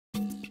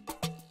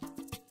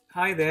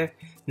Hi there!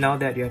 Now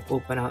that you have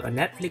opened out a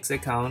Netflix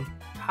account,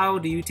 how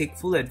do you take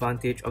full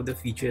advantage of the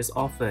features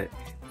offered?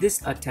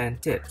 These are 10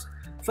 tips.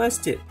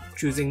 First tip,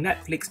 choosing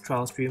Netflix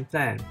trial stream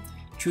plan.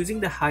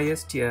 Choosing the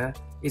highest tier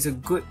is a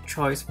good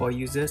choice for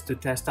users to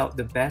test out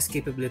the best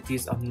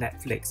capabilities of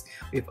Netflix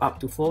with up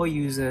to 4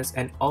 users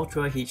and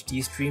Ultra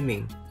HD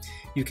streaming.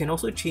 You can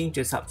also change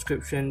the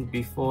subscription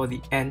before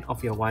the end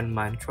of your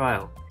 1-month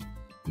trial.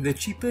 The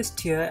cheapest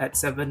tier at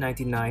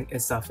 $7.99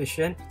 is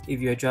sufficient if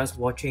you're just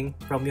watching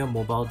from your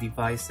mobile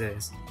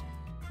devices.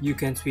 You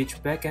can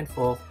switch back and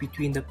forth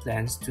between the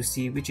plans to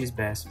see which is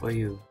best for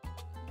you.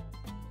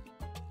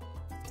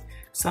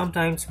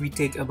 Sometimes we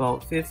take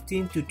about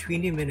 15 to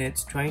 20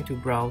 minutes trying to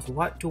browse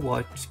what to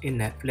watch in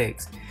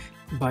Netflix.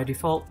 By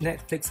default,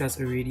 Netflix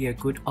has already a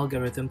good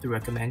algorithm to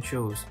recommend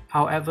shows.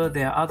 However,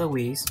 there are other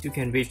ways you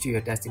can reach to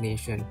your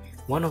destination.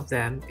 One of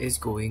them is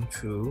going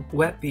through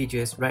web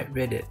pages like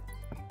Reddit.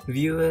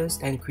 Viewers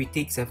and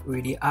critics have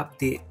already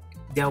updated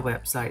their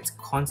websites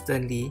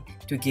constantly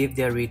to give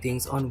their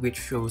ratings on which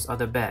shows are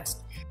the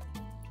best.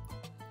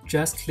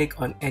 Just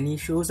click on any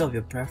shows of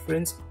your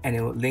preference and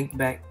it will link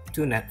back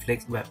to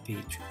Netflix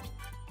webpage.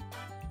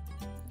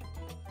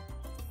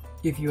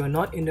 If you are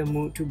not in the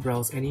mood to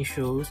browse any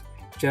shows,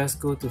 just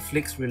go to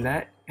Flix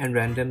Roulette and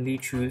randomly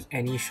choose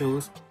any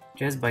shows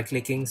just by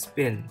clicking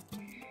spin.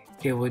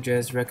 It will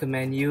just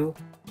recommend you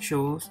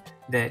shows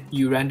that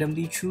you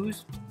randomly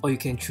choose, or you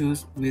can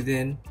choose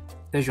within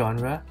the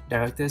genre,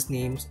 director's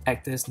names,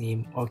 actor's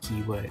name, or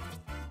keyword.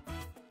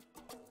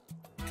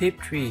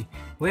 Tip 3.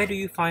 Where do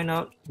you find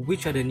out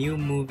which are the new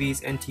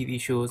movies and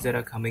TV shows that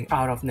are coming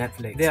out of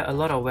Netflix? There are a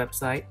lot of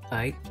websites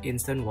like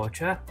Instant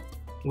Watcher,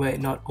 where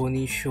it not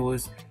only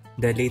shows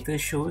the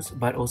latest shows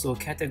but also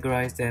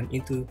categorize them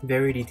into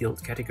very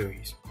detailed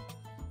categories.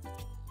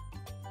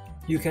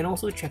 You can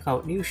also check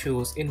out new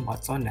shows in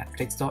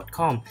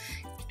whatsonnetflix.com.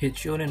 It's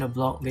shown in a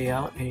blog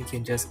layout and you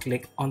can just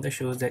click on the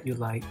shows that you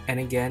like, and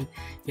again,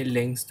 it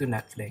links to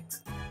Netflix.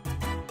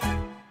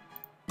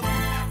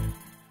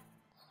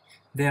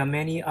 There are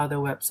many other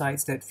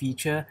websites that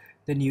feature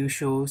the new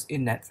shows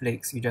in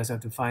Netflix. You just have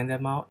to find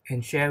them out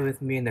and share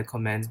with me in the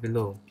comments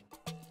below.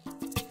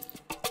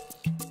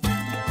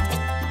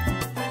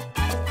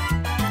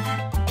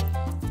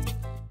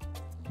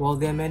 While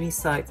there are many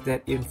sites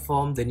that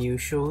inform the new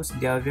shows,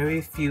 there are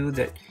very few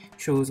that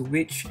shows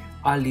which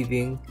are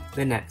leaving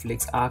the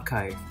Netflix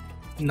archive.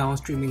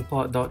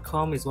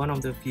 NowStreamingPod.com is one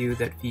of the few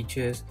that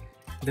features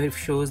the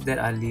shows that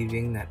are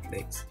leaving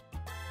Netflix.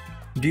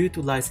 Due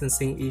to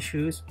licensing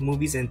issues,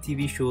 movies and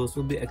TV shows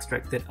will be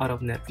extracted out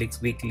of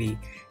Netflix weekly,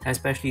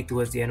 especially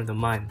towards the end of the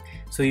month.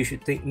 So you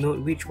should take note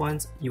which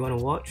ones you want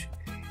to watch,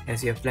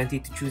 as you have plenty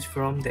to choose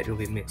from that will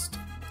be missed.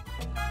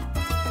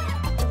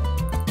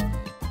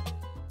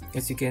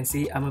 As you can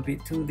see, I'm a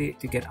bit too late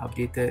to get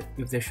updated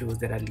with the shows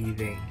that are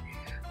leaving.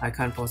 I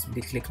can't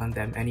possibly click on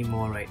them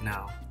anymore right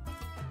now.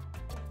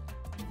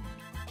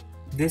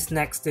 This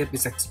next tip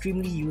is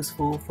extremely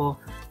useful for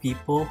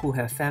people who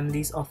have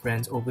families or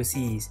friends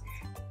overseas.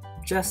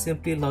 Just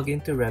simply log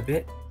into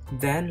Rabbit,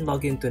 then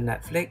log into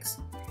Netflix,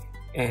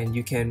 and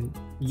you can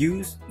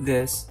use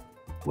this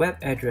web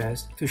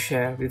address to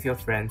share with your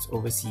friends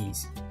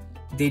overseas.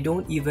 They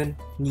don't even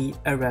need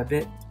a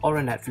Rabbit or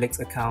a Netflix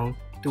account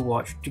to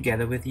watch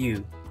together with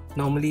you.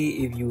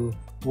 Normally, if you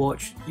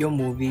watch your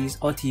movies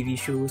or TV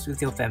shows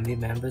with your family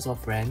members or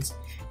friends,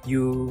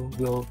 you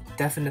will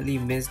definitely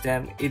miss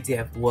them if they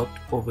have worked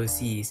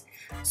overseas.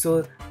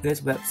 So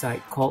this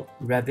website called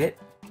Rabbit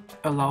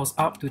allows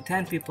up to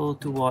 10 people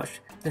to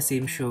watch the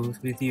same shows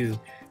with you.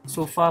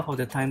 So far for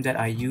the time that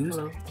I use,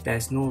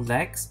 there's no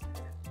lags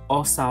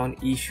or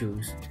sound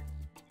issues.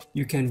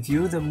 You can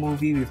view the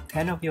movie with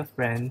 10 of your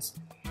friends,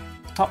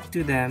 talk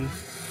to them,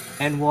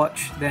 and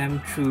watch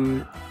them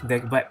through the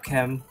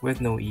webcam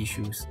with no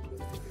issues.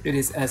 It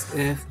is as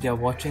if they are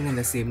watching in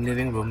the same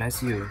living room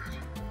as you.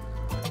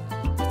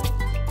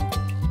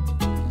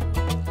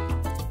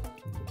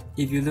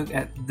 If you look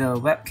at the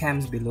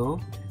webcams below,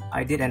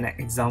 I did an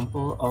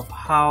example of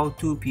how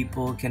 2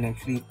 people can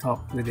actually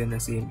talk within the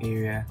same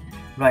area.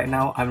 Right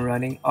now, I'm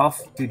running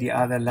off to the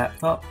other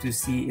laptop to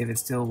see if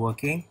it's still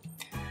working.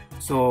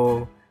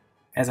 So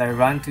as I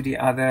run to the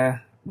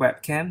other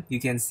webcam, you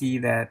can see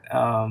that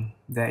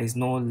there is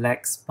no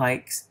lag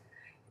spikes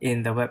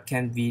in the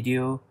webcam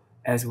video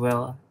as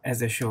well as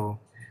the show.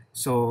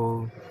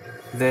 So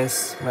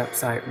this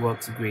website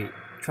works great.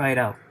 Try it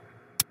out.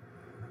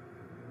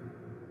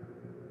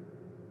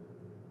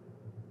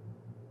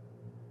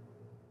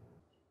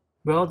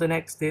 Well, the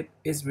next tip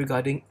is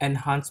regarding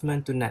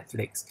enhancement to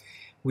Netflix.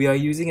 We are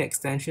using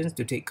extensions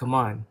to take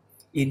command.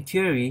 In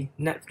theory,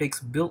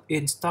 Netflix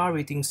built-in star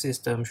rating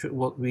system should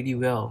work really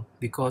well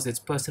because it's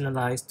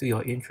personalized to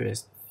your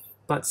interest.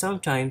 But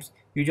sometimes,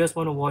 you just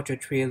want to watch a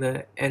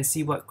trailer and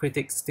see what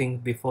critics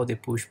think before they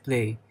push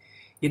play.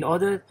 In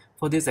order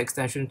for this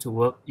extension to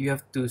work, you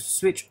have to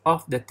switch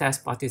off the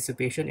test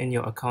participation in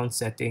your account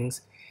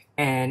settings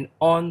and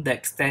on the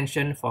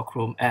extension for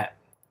Chrome app.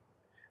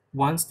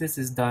 Once this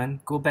is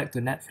done, go back to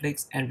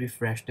Netflix and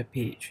refresh the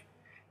page.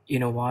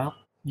 In a while,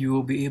 you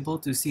will be able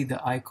to see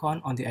the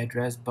icon on the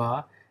address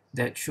bar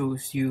that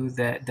shows you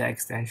that the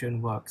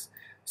extension works.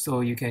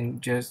 So you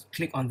can just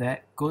click on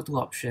that, go to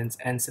options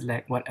and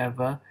select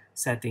whatever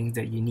settings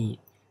that you need.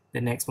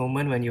 The next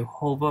moment when you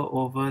hover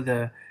over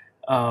the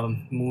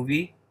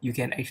movie, you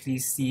can actually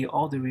see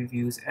all the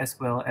reviews as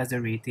well as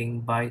the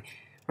rating by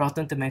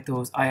Rotten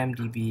Tomatoes,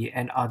 IMDb,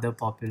 and other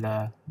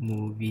popular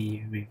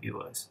movie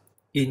reviewers.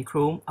 In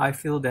Chrome, I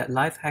feel that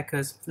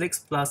Lifehacker's Flix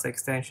Plus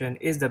extension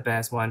is the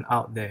best one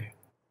out there.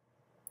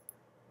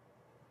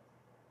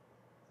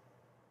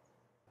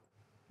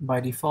 By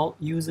default,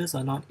 users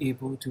are not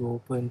able to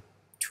open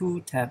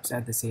two tabs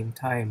at the same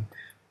time.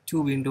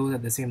 Two windows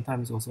at the same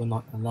time is also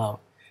not allowed.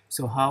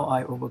 So how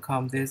I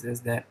overcome this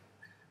is that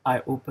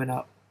I open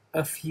up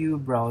a few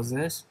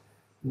browsers,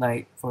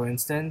 like for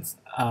instance,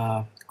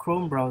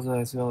 Chrome browser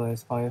as well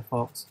as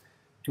Firefox,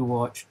 to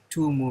watch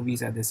two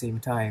movies at the same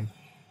time.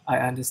 I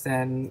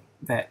understand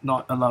that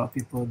not a lot of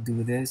people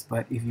do this,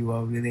 but if you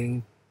are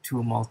willing to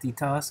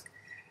multitask,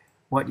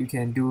 what you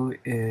can do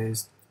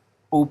is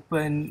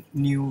open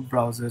new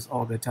browsers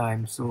all the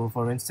time. So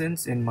for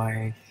instance, in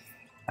my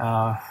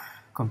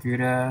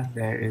computer,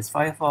 there is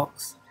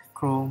Firefox,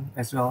 Chrome,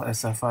 as well as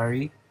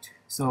Safari.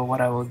 So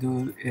what I will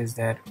do is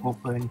that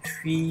open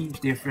 3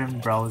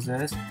 different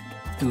browsers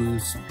to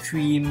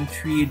stream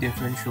 3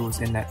 different shows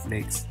in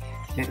Netflix.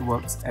 It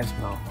works as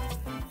well.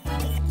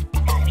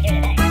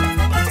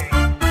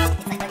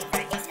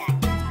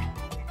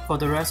 For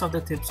the rest of the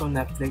tips on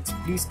Netflix,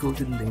 please go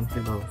to the link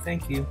below.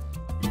 Thank you.